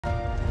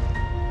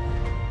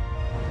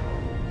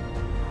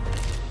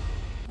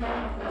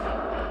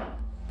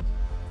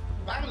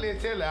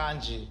wangilethe la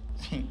nje.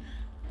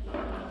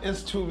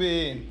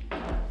 Esithubeni.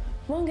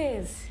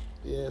 Mongezi.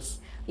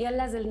 Yes.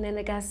 Uyalazi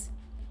linenekazi?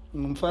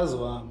 Umfazi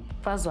wami.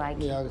 Mfazi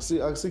wakhe. Yeah,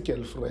 akusi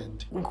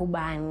girlfriend.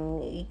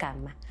 Ngubani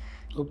igama?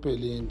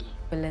 Belinda.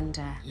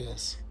 Belinda.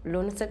 Yes.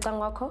 Lona useca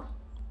kwakho?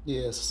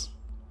 Yes.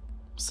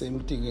 Same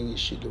thing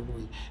engishilo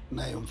kuyi.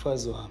 Naye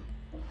umfazi wami.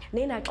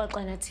 Nina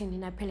xoxa nathini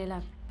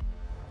naphelela?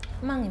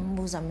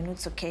 Mangimbuza mina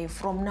uthi okay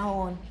from now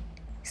on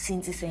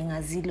since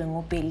sengazilwe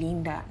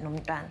ngoBelinda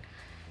nomntana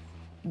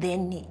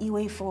then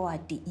iway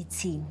forward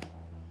ithini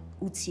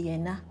uthi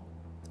yena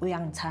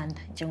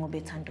uyangithanda njengoba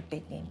ethanda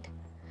uBelinda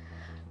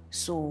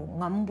so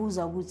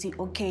ngambuza ukuthi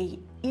okay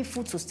if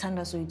uthi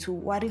usithanda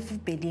soyithu what if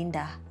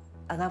uBelinda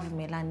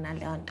akavumelani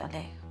naleyo nto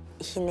leyo.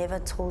 He never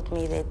told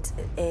me that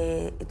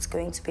it's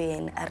going to be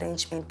an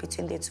arrangement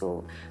between the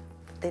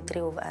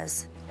three of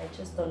us. I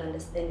just don't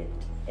understand it,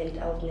 and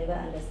I would never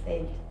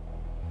understand.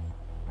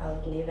 I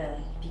would never,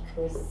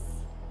 because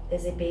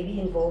there's a baby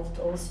involved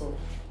also.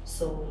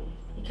 So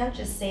he can't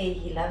just say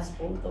he loves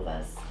both of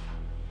us.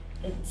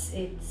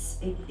 It's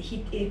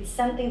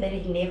something that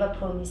he never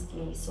promised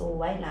me. So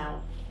why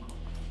now?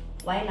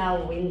 Why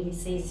now when he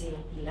says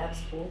he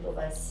loves both of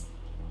us?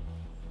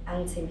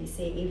 Until he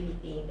say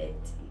everything that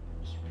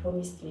he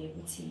promised me.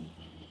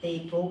 They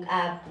broke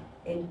up,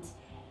 and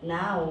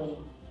now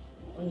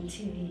on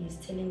TV he's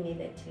telling me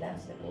that he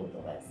loves the both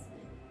of us.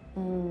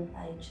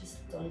 I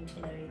just don't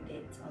tolerate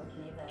that. I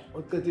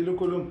would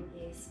never.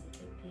 Yes,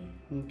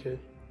 okay.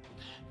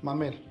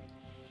 Mamel,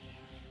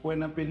 when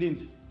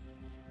Belinda,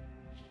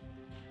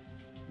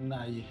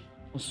 naye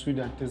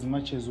usweetheart as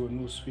much as we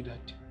know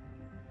sweetheart.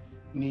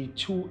 Ni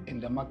two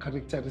and my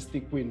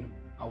characteristic win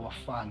our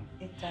fun.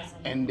 It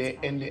doesn't.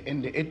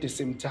 And at the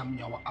same time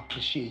you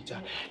appreciate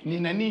her.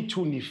 Nina ni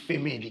two ni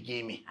family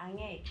game.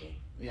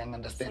 You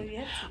understand? So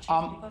you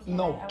have to choose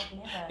no,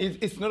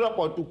 it's not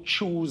about to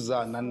choose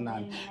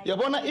nan.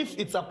 Yabona if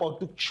it's about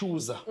to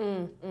choose,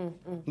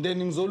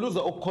 then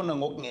ngizoluza okukhona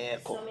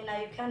ngokungekho. So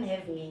mina you can't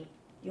have me.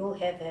 You'll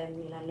have her,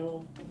 mina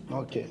no.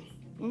 Okay.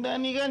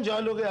 Ndani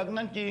kanjalo ke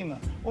akunankinga.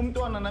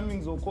 Umntwana nami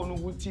ngizokhona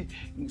ukuthi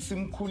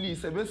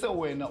simkhulise bese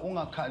wena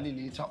ungakhali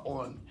later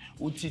on.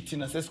 Uthi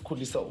thina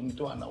sesikhulisa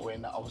umntwana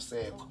wena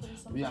awusekho.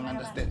 You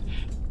understand?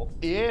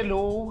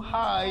 Hello,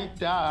 hi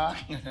da.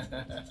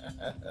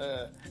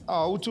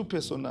 Too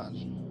personal.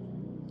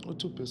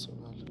 Too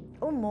personal.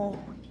 Umo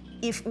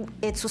if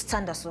it's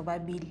usithanda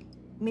sobabili.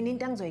 Mina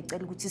into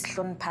engizoyicela ukuthi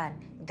sihloniphane.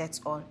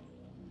 That's all.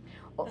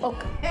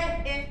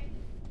 Okay.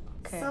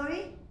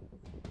 Sorry?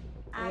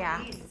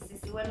 Yeah.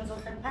 Sisi wena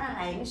uzohloniphana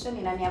naye ngisho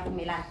mina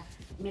niyavumelana.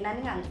 Mina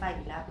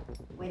ningangifaki lapho.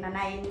 Wena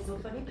naye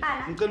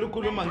nizohloniphana. Ngicela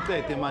ukukhuluma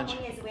ngicede manje.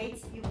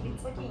 Wait, you've been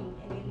talking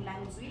and then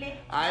ngizwile.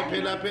 Hayi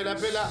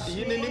phela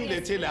yini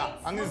ningilethe la?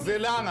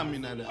 Angizelanga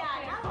mina la.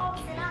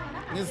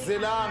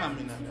 Ngizelanga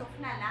mina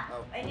la.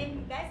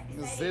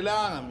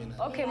 Ngizelanga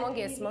mina. Okay,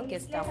 Mongezi,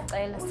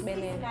 ngicela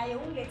sibene. Naye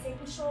ungilethe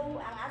ku show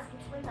angazi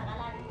ukuthi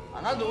kwenzakalani.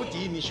 Angazi ukuthi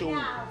yini show.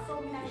 Yeah,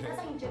 so mina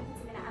ngicela ngitshela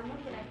ukuthi mina I'm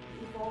not gonna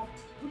be involved.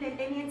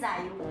 Kulento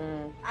enyenzayo.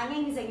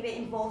 Angeke ngize ngibe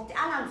involved.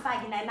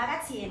 Angangifaki naye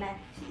makathi yena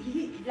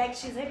like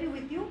she's happy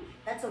with you.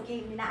 That's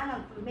okay. Mina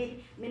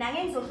angangikhulumeli. Mina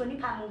angeke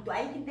ngizohlonipha umuntu.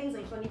 Ayikho into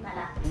engizoyihlonipha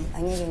la.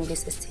 Angeke ngibe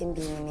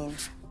sesithembini mina.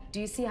 Do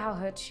you see how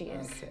hurt she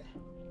is? Okay.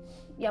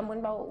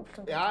 Yambona ba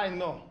ubuhlungu. Yeah, I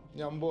know.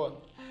 Ngiyambona.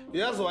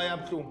 Yazi why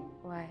abhlungu?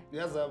 Why?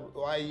 Yazi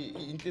why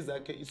inhliziyo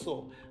yakhe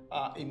iso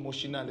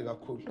emotional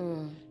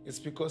kakhulu. It's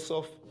because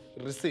of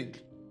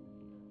recently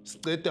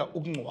siceda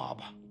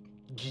ukungcwaba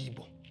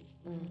gibo.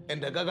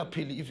 And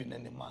akakapheli even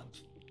in a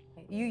month.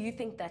 You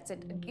think that's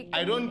it?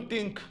 I don't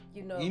think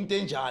into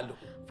enjalo.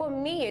 For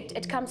me,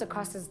 it comes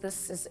across as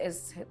this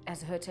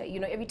has hurt her.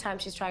 You know, every time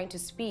she's trying to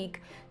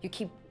speak, you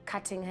keep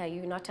cutting her.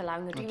 You're not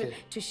allowing her to even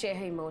to share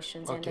her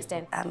emotions. Okay.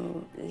 Understand?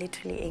 I'm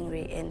literally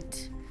angry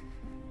and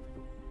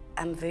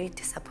I'm very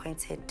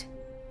disappointed.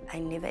 I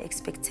never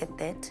expected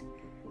that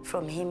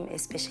from him,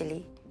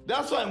 especially.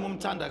 That's why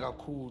ngumthanda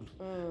kakhulu.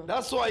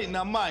 That's why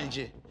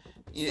namanje.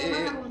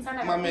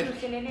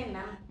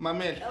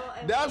 Mamel.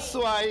 That's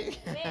why.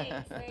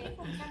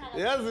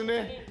 Yazi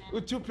ne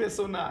too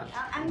personal.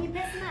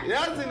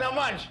 Yazi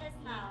namanje.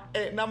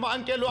 Nama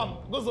uncle wami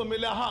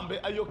kuzomela ahambe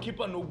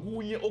ayokhipha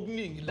nokunye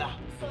okuningi la.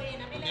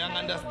 You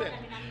understand?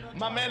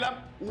 Mamela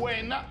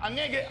wena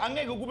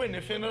angeke kube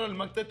ne funeral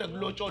makuceda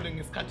kulotshole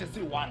ngesikhathi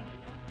esi1.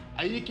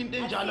 Ayikho into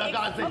enjalo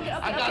akaze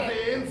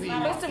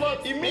yenziwa. First of all,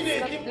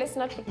 immediately. Let's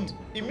not.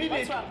 Immediately.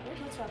 What's wrong?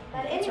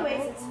 But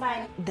anyways, it's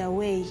fine. The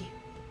way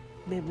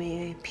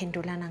bebe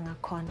pendulana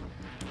ngakhona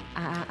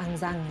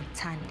angizange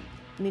ngithande.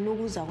 Mina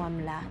ukuza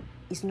kwami la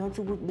is not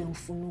ukuthi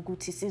bengifuna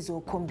ukuthi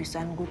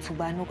sizokhombisana ukuthi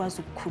ubani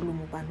okwazi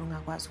ukukhuluma ubani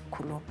ongakwazi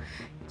ukukhuluma.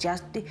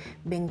 Just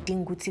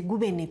bengidinga ukuthi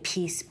kube ne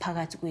peace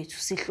phakathi kwethu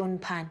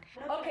sihloniphane.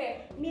 Okay.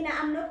 Mina,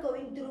 I'm not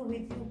going through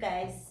with you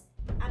guys.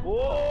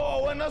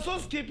 Oh, wena so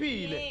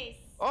skiphile. Yes.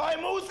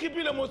 Hayi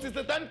mawuskiphile mo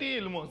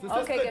sisetantile mo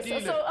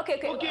sisesqedile.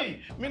 Okay,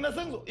 mina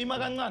senzo ima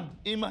kancane.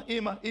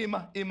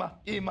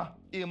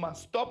 Ima.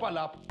 Stop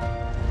lapha.